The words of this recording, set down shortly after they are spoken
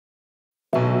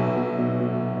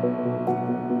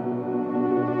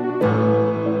Hi,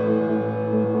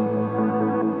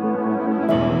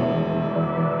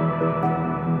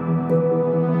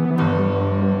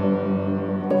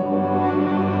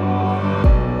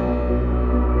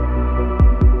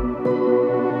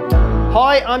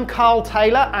 I'm Carl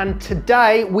Taylor, and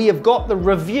today we have got the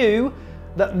review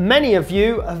that many of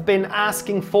you have been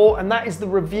asking for, and that is the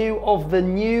review of the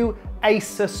new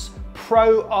ASUS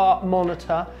ProArt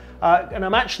monitor. And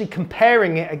I'm actually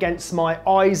comparing it against my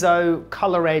EIZO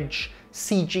ColorEdge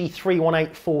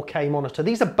CG318-4K monitor.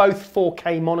 These are both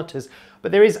 4K monitors,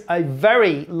 but there is a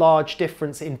very large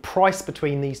difference in price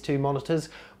between these two monitors,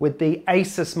 with the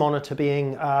ASUS monitor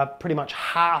being pretty much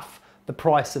half the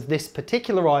price of this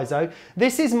particular EIZO.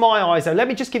 This is my EIZO. Let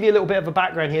me just give you a little bit of a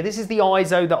background here. This is the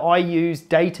EIZO that I use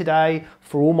day to day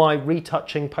for all my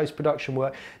retouching post-production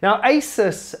work. Now,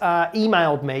 ASUS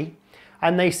emailed me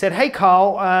and they said, hey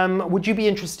Carl, would you be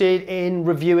interested in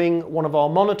reviewing one of our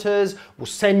monitors? We'll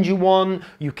send you one,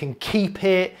 you can keep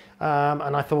it.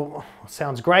 And I thought, oh,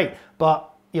 sounds great.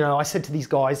 But I said to these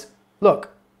guys, look,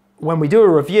 when we do a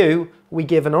review, we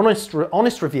give an honest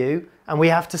review, and we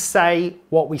have to say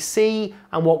what we see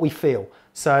and what we feel.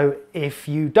 So if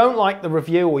you don't like the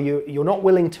review, or you're not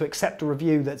willing to accept a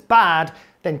review that's bad,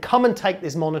 then come and take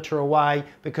this monitor away,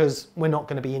 because we're not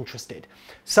going to be interested.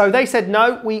 So they said,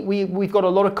 no, we've got a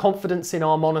lot of confidence in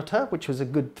our monitor, which was a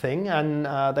good thing. And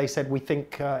they said, we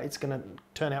think it's going to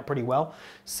turn out pretty well.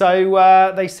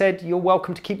 So they said, you're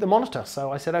welcome to keep the monitor.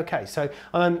 So I said, okay. So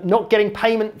I'm not getting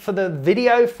payment for the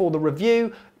video, for the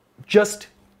review, just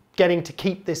getting to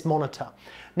keep this monitor.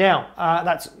 Now,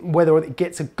 that's whether it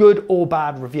gets a good or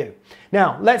bad review.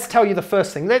 Now, let's tell you the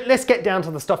first thing. Let's get down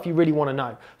to the stuff you really want to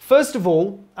know. First of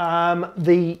all,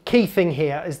 the key thing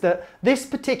here is that this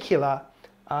particular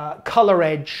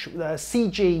ColorEdge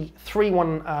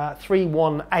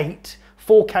CG318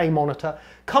 4K monitor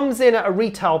comes in at a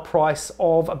retail price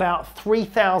of about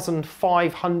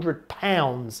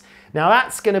 £3,500. Now,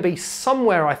 that's going to be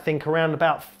somewhere, I think, around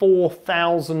about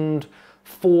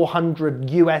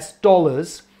 $4,400 US.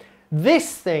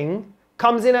 This thing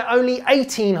comes in at only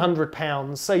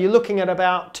 £1,800, so you're looking at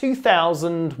about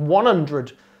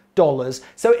 $2,100.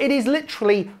 So it is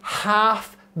literally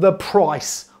half the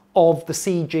price of the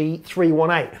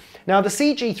CG318. Now, the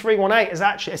CG318 is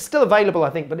actually still available, I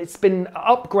think, but it's been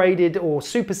upgraded or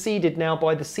superseded now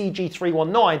by the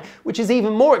CG319, which is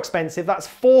even more expensive. That's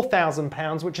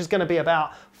 £4,000, which is going to be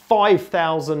about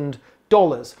 $5,000.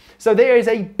 So there is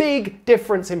a big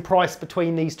difference in price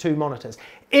between these two monitors.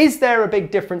 Is there a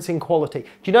big difference in quality? Do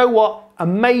you know what?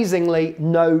 Amazingly,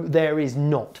 no, there is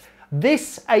not.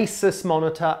 This ASUS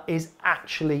monitor is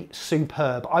actually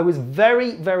superb. I was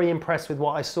very, very impressed with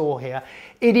what I saw here.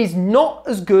 It is not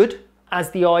as good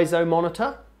as the EIZO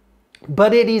monitor,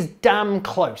 but it is damn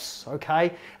close,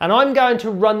 okay? And I'm going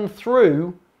to run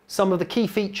through some of the key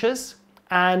features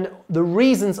and the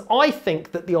reasons I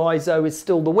think that the EIZO is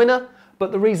still the winner,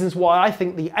 but the reasons why I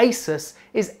think the ASUS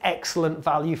is excellent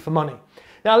value for money.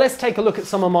 Now, let's take a look at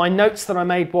some of my notes that I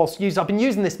made whilst I've been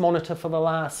using this monitor for the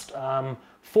last 4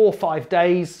 or 5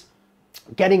 days,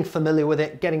 getting familiar with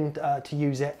it, getting to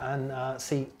use it and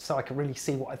so I can really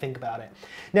see what I think about it.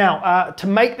 Now, to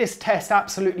make this test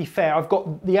absolutely fair, I've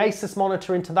got the ASUS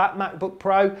monitor into that MacBook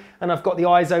Pro, and I've got the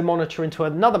EIZO monitor into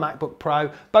another MacBook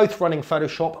Pro, both running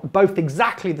Photoshop, both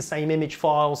exactly the same image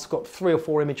files, got 3 or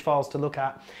 4 image files to look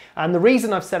at. And the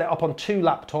reason I've set it up on 2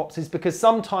 laptops is because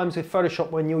sometimes with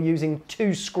Photoshop, when you're using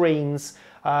 2 screens,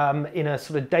 in a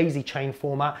sort of daisy chain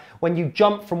format, when you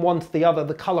jump from one to the other,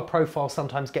 the color profile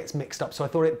sometimes gets mixed up. So I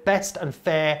thought it best and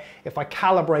fair if I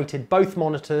calibrated both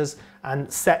monitors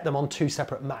and set them on 2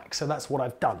 separate Macs. So that's what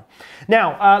I've done.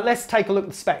 Now, let's take a look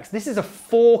at the specs. This is a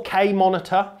 4K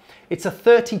monitor. It's a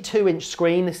 32-inch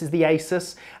screen. This is the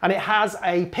ASUS, and it has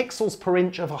a pixels per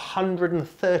inch of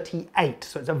 138.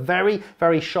 So it's a very,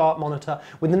 very sharp monitor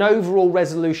with an overall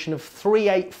resolution of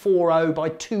 3840 by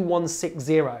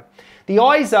 2160. The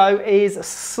EIZO is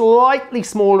slightly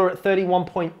smaller at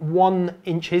 31.1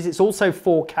 inches. It's also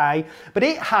 4K, but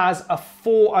it has a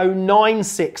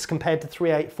 4096 compared to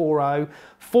 3840,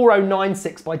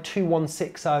 4096 by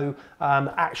 2160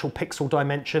 actual pixel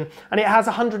dimension, and it has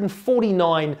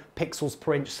 149 pixels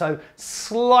per inch, so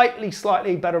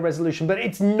slightly better resolution, but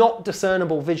it's not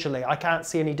discernible visually. I can't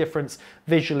see any difference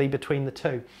visually between the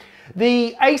two.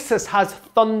 The ASUS has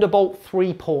Thunderbolt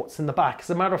 3 ports in the back. As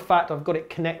a matter of fact, I've got it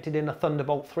connected in a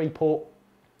Thunderbolt 3 port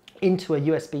into a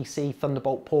USB-C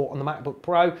Thunderbolt port on the MacBook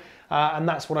Pro, and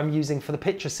that's what I'm using for the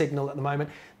picture signal at the moment.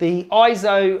 The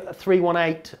EIZO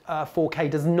 318 4K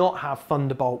does not have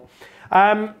Thunderbolt.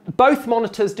 Both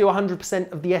monitors do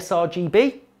 100% of the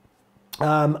sRGB.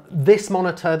 This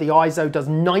monitor, the EIZO, does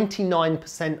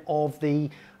 99% of the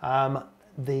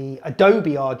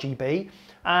Adobe RGB,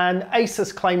 and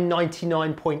ASUS claim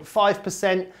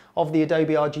 99.5% of the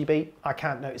Adobe RGB. I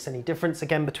can't notice any difference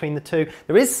again between the two.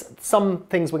 There is some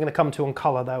things we're going to come to on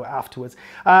color though afterwards.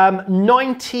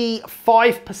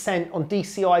 95% on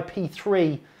DCI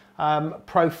P3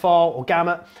 profile or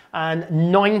gamut, and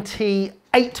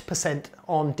 98%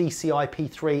 on DCI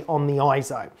P3 on the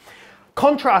EIZO.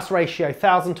 Contrast ratio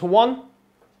 1000 to 1,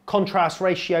 contrast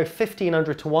ratio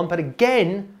 1500 to 1, but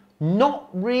again, not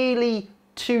really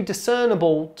too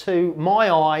discernible to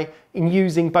my eye in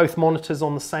using both monitors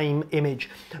on the same image.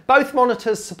 Both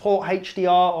monitors support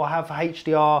HDR or have a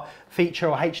HDR feature,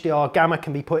 or HDR gamma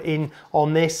can be put in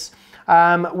on this.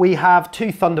 We have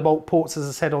 2 Thunderbolt ports, as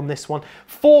I said, on this one,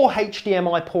 4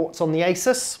 HDMI ports on the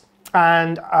ASUS,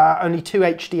 and only 2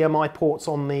 HDMI ports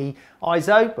on the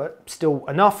EIZO, but still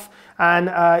enough, and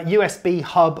USB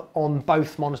hub on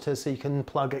both monitors, so you can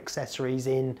plug accessories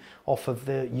in off of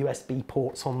the USB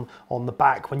ports on the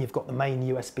back when you've got the main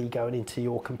USB going into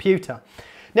your computer.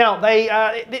 Now, they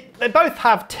both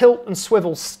have tilt and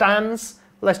swivel stands.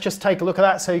 Let's just take a look at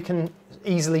that, so you can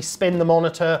easily spin the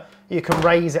monitor, you can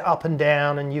raise it up and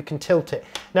down, and you can tilt it.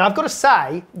 Now, I've got to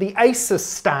say, the ASUS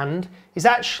stand is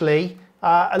actually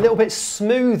a little bit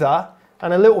smoother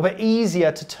and a little bit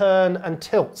easier to turn and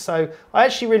tilt. So I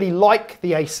actually really like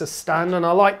the ASUS stand, and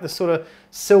I like the sort of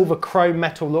silver chrome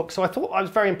metal look. So I thought I was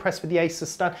very impressed with the ASUS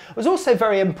stand. I was also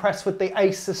very impressed with the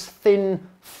ASUS thin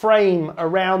frame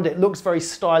around it. Looks very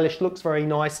stylish, looks very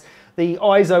nice. The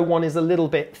EIZO one is a little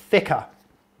bit thicker.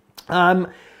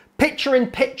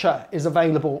 Picture-in-picture is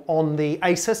available on the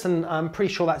ASUS, and I'm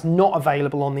pretty sure that's not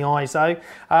available on the EIZO.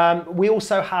 We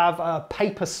also have a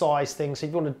paper size thing, so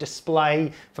if you want to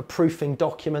display for proofing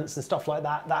documents and stuff like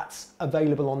that, that's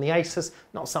available on the ASUS.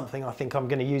 Not something I think I'm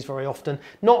going to use very often.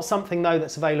 Not something though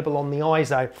that's available on the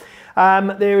EIZO.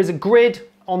 There is a grid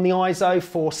on the EIZO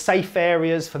for safe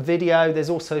areas for video. There's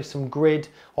also some grid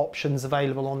options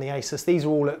available on the ASUS. These are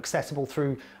all accessible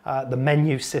through the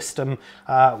menu system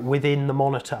within the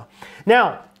monitor.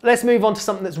 Now, let's move on to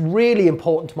something that's really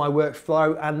important to my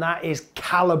workflow, and that is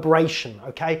calibration,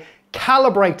 okay?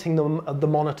 Calibrating the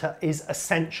monitor is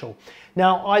essential.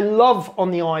 Now, I love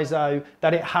on the EIZO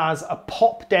that it has a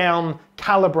pop-down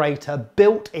calibrator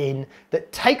built in that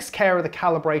takes care of the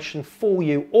calibration for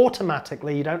you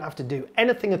automatically. You don't have to do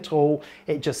anything at all.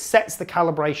 It just sets the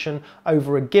calibration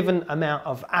over a given amount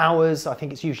of hours. I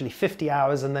think it's usually 50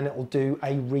 hours, and then it will do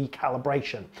a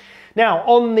recalibration. Now,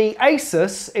 on the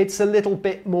ASUS, it's a little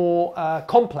bit more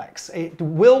complex. It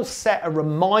will set a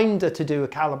reminder to do a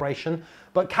calibration,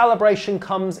 but calibration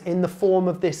comes in the form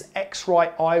of this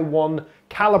X-Rite i1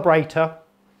 calibrator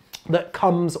that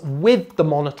comes with the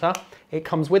monitor. It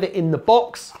comes with it in the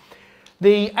box.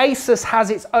 The ASUS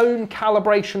has its own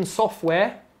calibration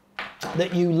software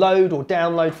that you load or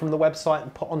download from the website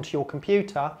and put onto your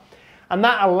computer, and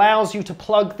that allows you to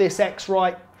plug this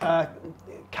X-Rite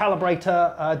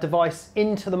calibrator device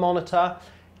into the monitor,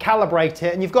 calibrate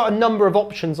it, and you've got a number of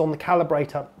options on the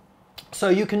calibrator. So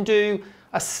you can do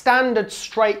a standard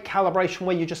straight calibration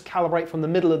where you just calibrate from the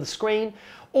middle of the screen,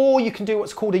 or you can do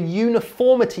what's called a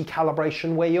uniformity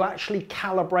calibration where you actually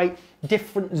calibrate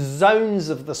different zones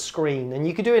of the screen, and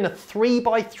you could do it in a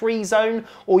 3x3 zone,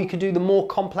 or you could do the more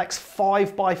complex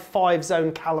 5x5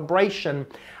 zone calibration,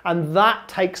 and that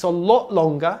takes a lot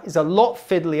longer, is a lot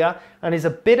fiddlier, and is a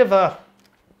bit of a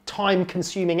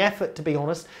time-consuming effort, to be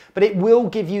honest, but it will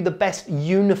give you the best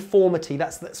uniformity.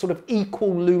 That's that sort of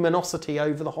equal luminosity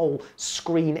over the whole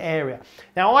screen area.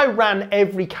 Now, I ran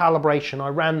every calibration. I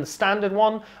ran the standard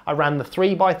one, I ran the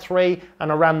 3x3,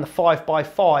 and I ran the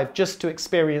 5x5 just to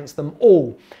experience them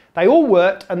all. They all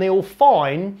worked and they all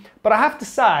fine, but I have to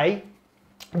say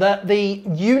that the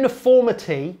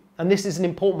uniformity, and this is an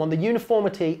important one, the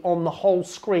uniformity on the whole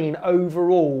screen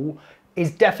overall is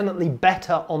definitely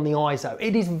better on the EIZO.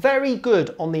 It is very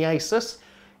good on the ASUS.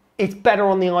 It's better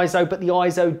on the EIZO, but the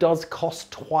EIZO does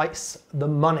cost twice the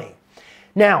money.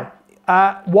 Now,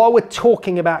 while we're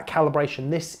talking about calibration,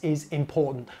 this is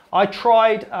important. I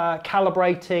tried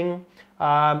calibrating.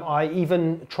 I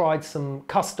even tried some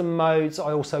custom modes.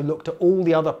 I also looked at all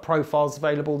the other profiles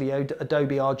available, the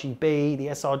Adobe RGB, the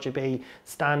sRGB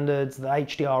standards, the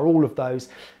HDR, all of those.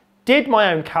 Did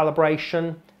my own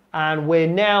calibration, and we're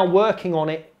now working on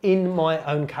it in my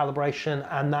own calibration,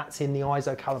 and that's in the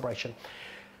EIZO calibration.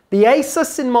 The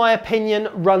ASUS, in my opinion,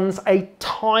 runs a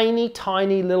tiny,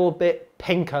 tiny little bit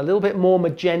pinker, a little bit more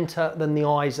magenta than the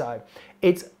EIZO.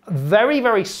 It's very,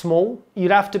 very small.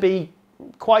 You'd have to be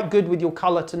quite good with your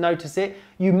color to notice it.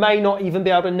 You may not even be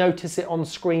able to notice it on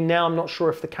screen now. I'm not sure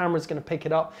if the camera's going to pick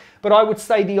it up, but I would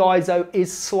say the EIZO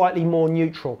is slightly more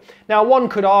neutral. Now, one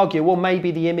could argue, well, maybe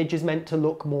the image is meant to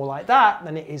look more like that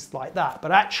than it is like that,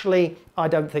 but actually, I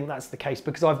don't think that's the case,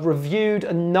 because I've reviewed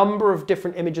a number of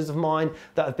different images of mine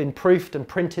that have been proofed and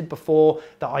printed before,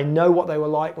 that I know what they were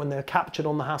like when they were captured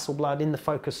on the Hasselblad in the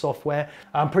Focus software.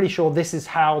 I'm pretty sure this is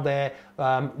how they're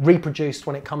reproduced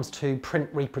when it comes to print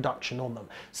reproduction on them.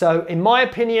 So in my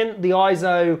opinion, the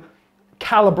EIZO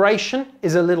calibration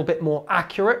is a little bit more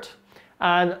accurate,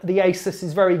 and the ASUS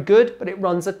is very good, but it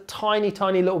runs a tiny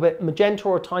little bit magenta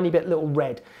or a tiny bit little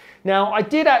red. Now, I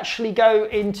did actually go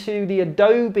into the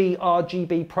Adobe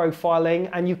RGB profiling,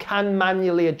 and you can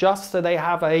manually adjust. So they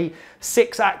have a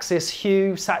 6-axis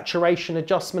hue saturation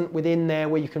adjustment within there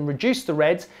where you can reduce the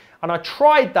reds. And I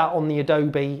tried that on the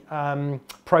Adobe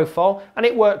profile, and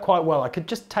it worked quite well. I could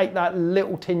just take that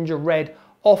little tinge of red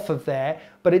off of there,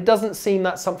 but it doesn't seem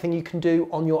that's something you can do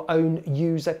on your own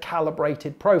user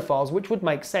calibrated profiles, which would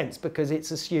make sense because it's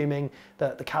assuming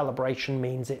that the calibration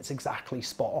means it's exactly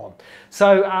spot on.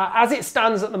 So as it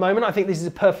stands at the moment, I think this is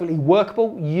a perfectly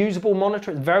workable, usable monitor.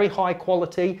 It's very high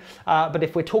quality, but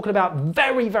if we're talking about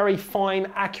very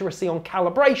fine accuracy on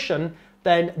calibration,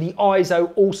 then the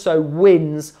EIZO also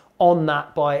wins on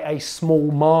that by a small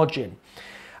margin.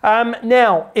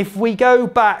 Now, if we go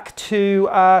back to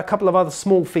a couple of other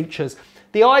small features,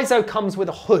 the EIZO comes with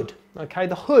a hood. Okay,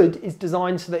 the hood is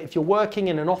designed so that if you're working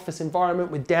in an office environment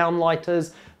with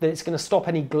downlighters, that it's going to stop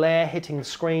any glare hitting the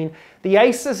screen. The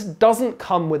ASUS doesn't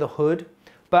come with a hood,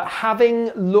 but having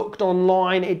looked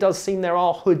online, it does seem there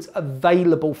are hoods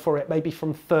available for it, maybe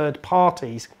from third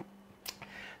parties.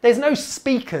 There's no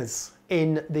speakers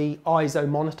in the EIZO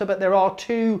monitor, but there are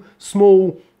two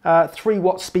small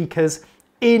 3-watt speakers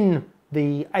in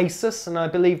the ASUS, and I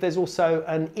believe there's also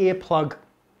an earplug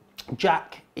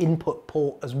jack input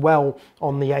port as well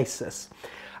on the ASUS.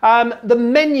 The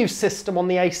menu system on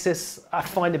the ASUS I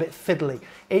find a bit fiddly.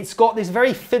 It's got this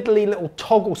very fiddly little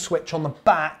toggle switch on the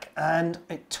back, and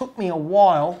it took me a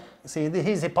while. See,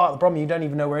 here's the part of the problem, you don't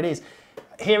even know where it is.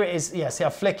 Here it is, yeah, see I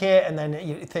flick it and then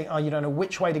you think, oh, you don't know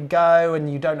which way to go,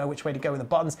 and you don't know which way to go with the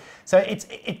buttons. So it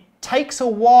takes a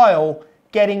while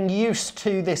getting used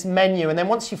to this menu, and then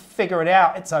once you figure it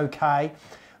out, it's okay.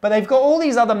 But they've got all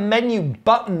these other menu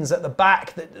buttons at the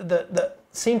back that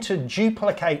seem to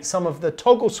duplicate some of the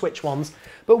toggle switch ones.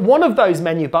 But one of those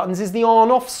menu buttons is the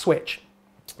on-off switch.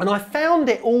 And I found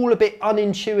it all a bit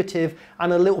unintuitive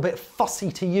and a little bit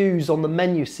fussy to use on the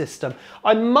menu system.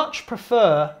 I much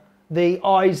prefer the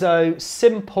EIZO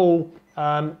simple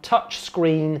touch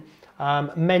screen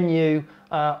menu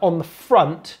on the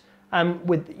front,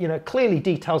 with, you know, clearly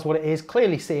details what it is,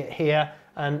 clearly see it here,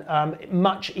 and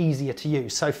much easier to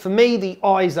use. So for me, the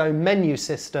EIZO menu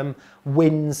system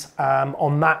wins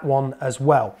on that one as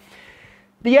well.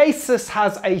 The ASUS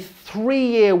has a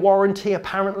 3-year warranty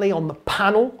apparently on the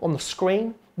panel on the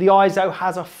screen. The EIZO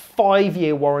has a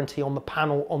 5-year warranty on the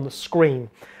panel on the screen.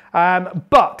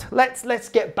 But let's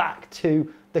get back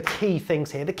to the key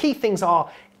things here. The key things are,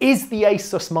 is the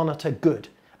ASUS monitor good?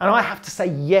 And I have to say,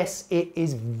 yes, it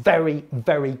is very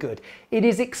good. It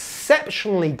is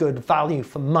exceptionally good value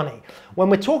for money.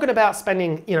 When we're talking about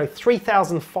spending, you know,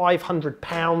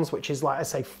 £3,500, which is like I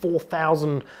say,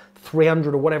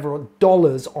 4,300 or whatever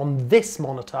dollars on this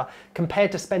monitor,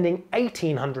 compared to spending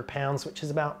 £1,800, which is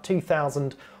about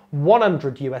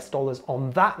 2,100 US dollars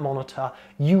on that monitor,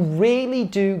 you really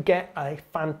do get a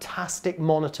fantastic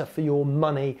monitor for your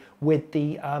money with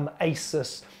the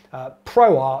ASUS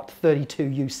ProArt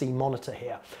 32UC monitor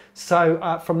here.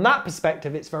 So from that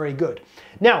perspective, it's very good.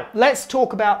 Now, let's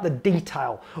talk about the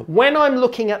detail. When I'm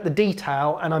looking at the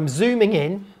detail and I'm zooming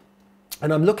in,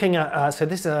 and I'm looking at, so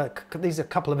these are a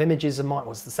couple of images of mine.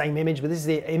 Well, it's the same image, but this is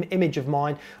the image of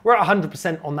mine. We're at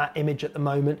 100% on that image at the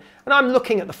moment. And I'm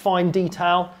looking at the fine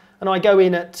detail, and I go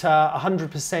in at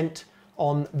 100%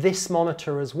 on this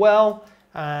monitor as well,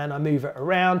 and I move it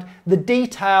around. The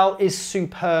detail is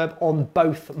superb on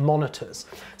both monitors.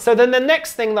 So then the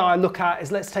next thing that I look at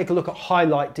is, let's take a look at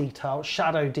highlight detail,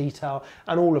 shadow detail,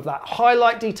 and all of that.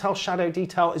 Highlight detail, shadow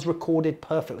detail is recorded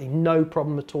perfectly, no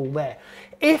problem at all there.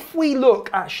 If we look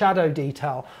at shadow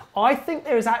detail, I think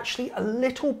there is actually a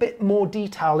little bit more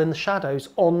detail in the shadows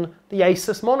on the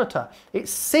ASUS monitor. It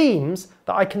seems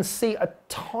that I can see a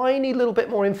tiny little bit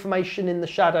more information in the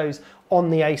shadows on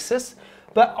the ASUS,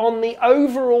 but on the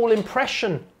overall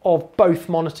impression of both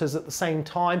monitors at the same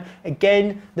time,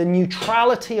 again, the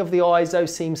neutrality of the EIZO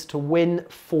seems to win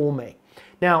for me.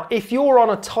 Now, if you're on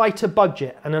a tighter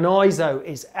budget and an EIZO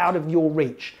is out of your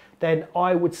reach, then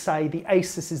I would say the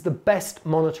ASUS is the best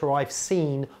monitor I've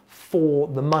seen for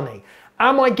the money.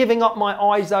 Am I giving up my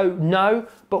EIZO? No.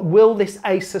 But will this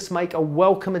ASUS make a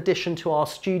welcome addition to our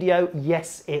studio?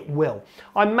 Yes, it will.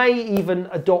 I may even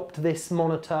adopt this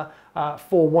monitor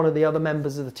for one of the other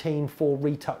members of the team for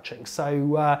retouching.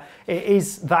 So it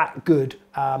is that good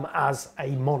as a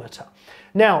monitor.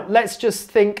 Now let's just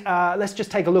take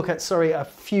a look at, a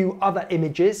few other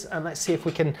images, and let's see if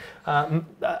we can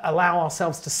allow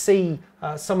ourselves to see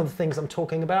some of the things I'm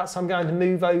talking about. So I'm going to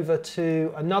move over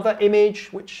to another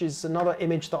image, which is another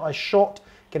image that I shot.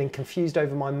 Getting confused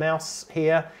over my mouse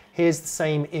here. Here's the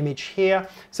same image here.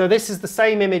 So this is the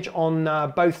same image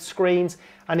on both screens.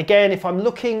 And again, if I'm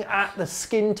looking at the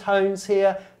skin tones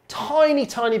here, tiny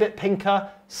bit pinker,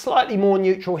 slightly more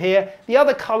neutral here. The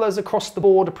other colors across the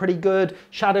board are pretty good.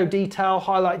 Shadow detail,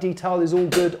 highlight detail is all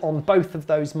good on both of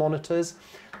those monitors.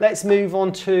 Let's move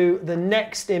on to the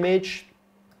next image.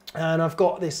 And I've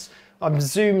got this, I'm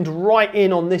zoomed right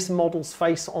in on this model's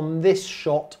face on this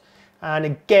shot. And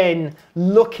again,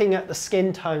 looking at the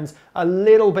skin tones, a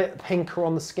little bit pinker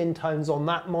on the skin tones on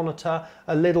that monitor,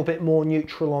 a little bit more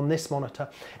neutral on this monitor.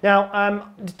 Now,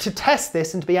 to test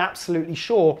this and to be absolutely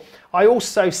sure, I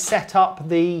also set up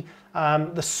the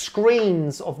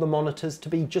screens of the monitors to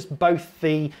be just both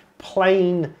the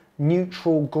plain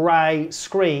neutral grey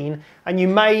screen, and you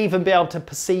may even be able to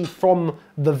perceive from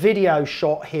the video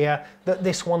shot here that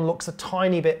this one looks a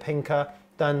tiny bit pinker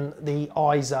than the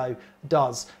EIZO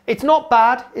does. It's not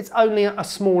bad, it's only a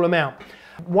small amount.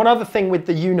 One other thing with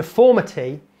the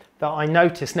uniformity that I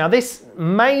noticed, now this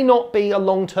may not be a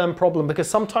long-term problem because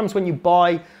sometimes when you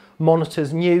buy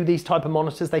monitors new, these type of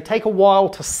monitors, they take a while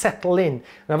to settle in. And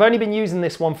I've only been using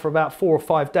this one for about 4 or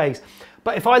 5 days.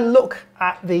 But if I look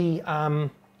at the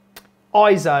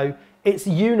EIZO, it's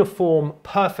uniform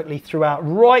perfectly throughout,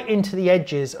 right into the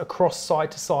edges across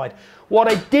side to side. What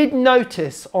I did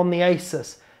notice on the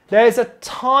ASUS, there's a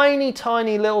tiny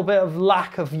little bit of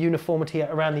lack of uniformity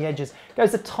around the edges. It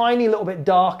goes a tiny little bit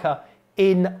darker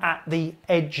in at the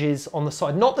edges on the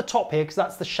side. Not the top here, because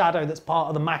that's the shadow that's part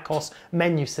of the MacOS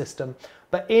menu system.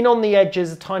 But in on the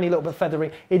edges, a tiny little bit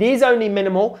feathery. It is only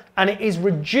minimal, and it is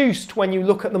reduced when you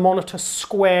look at the monitor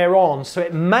square on. So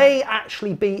it may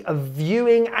actually be a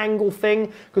viewing angle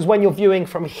thing, because when you're viewing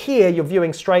from here, you're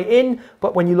viewing straight in,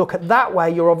 but when you look at that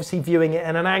way, you're obviously viewing it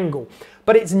at an angle.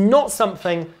 But it's not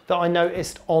something that I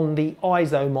noticed on the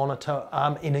EIZO monitor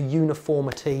in a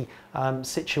uniformity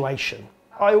situation.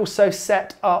 I also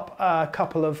set up a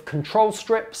couple of control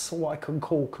strips, what I can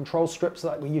call control strips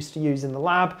like we used to use in the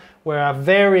lab, where I have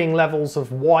varying levels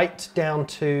of white down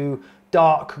to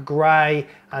dark grey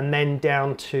and then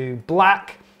down to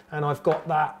black. And I've got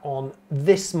that on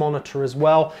this monitor as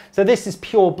well. So this is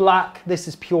pure black, this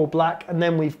is pure black, and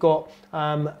then we've got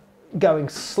going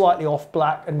slightly off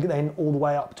black and then all the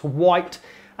way up to white.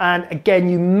 And again,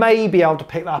 you may be able to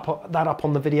pick that up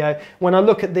on the video. When I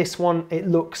look at this one, it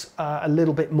looks a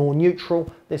little bit more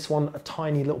neutral. This one, a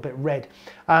tiny little bit red.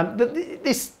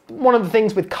 One of the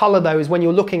things with color though is when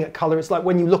you're looking at color, it's like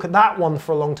when you look at that one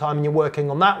for a long time and you're working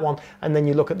on that one, and then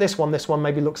you look at this one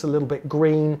maybe looks a little bit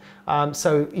green.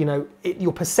 So, you know,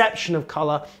 your perception of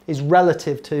color is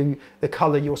relative to the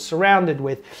color you're surrounded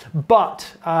with. But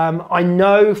I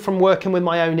know from working with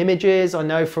my own images, I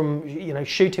know from, you know,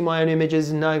 shooting my own images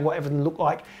and knowing what everything looked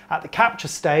like at the capture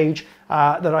stage,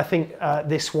 that I think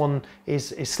this one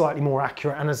is slightly more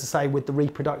accurate, and as I say, with the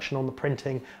reproduction on the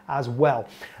printing as well.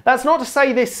 That's not to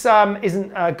say this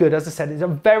isn't good. As I said, it's a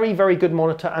very, very good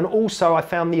monitor, and also I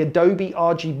found the Adobe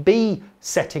RGB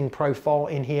setting profile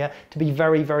in here to be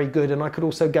very, very good, and I could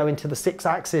also go into the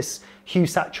 6-axis hue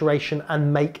saturation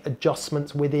and make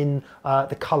adjustments within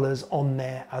the colors on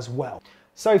there as well.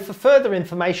 So for further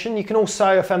information, you can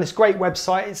also, I found this great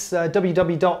website, it's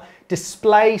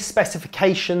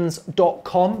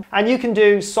www.displayspecifications.com, and you can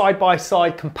do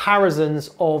side-by-side comparisons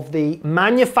of the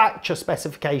manufacturer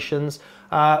specifications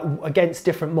against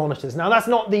different monitors. Now that's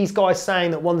not these guys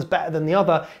saying that one's better than the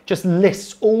other, just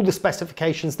lists all the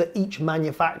specifications that each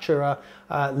manufacturer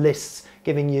lists,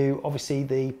 giving you obviously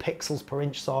the pixels per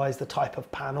inch size, the type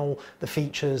of panel, the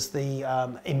features, the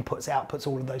inputs, outputs,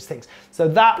 all of those things. So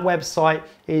that website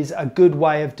is a good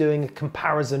way of doing a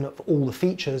comparison of all the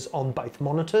features on both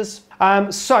monitors.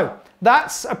 So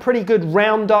that's a pretty good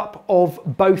roundup of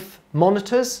both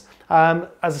monitors. As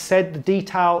I said, the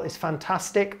detail is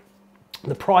fantastic.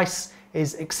 The price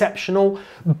is exceptional.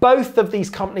 Both of these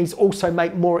companies also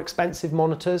make more expensive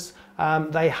monitors.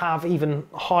 They have even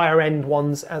higher end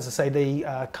ones. As I say, the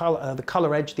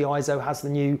ColorEdge, the EIZO, has the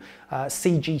new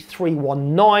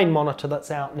CG318 monitor that's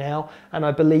out now, and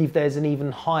I believe there's an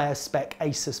even higher spec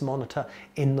ASUS monitor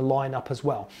in the lineup as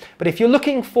well. But if you're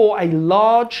looking for a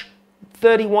large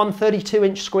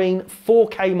 32-inch screen,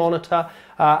 4K monitor,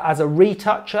 as a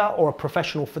retoucher or a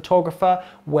professional photographer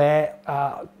where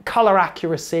color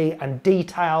accuracy and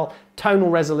detail, tonal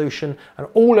resolution, and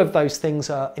all of those things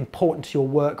are important to your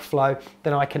workflow,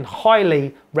 then I can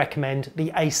highly recommend the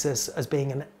ASUS as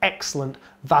being an excellent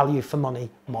value for money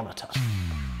monitor.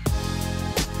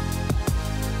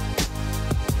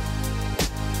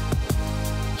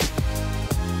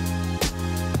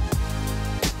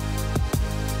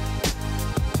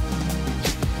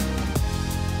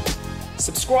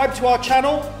 Subscribe to our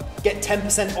channel, get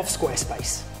 10% off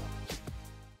Squarespace.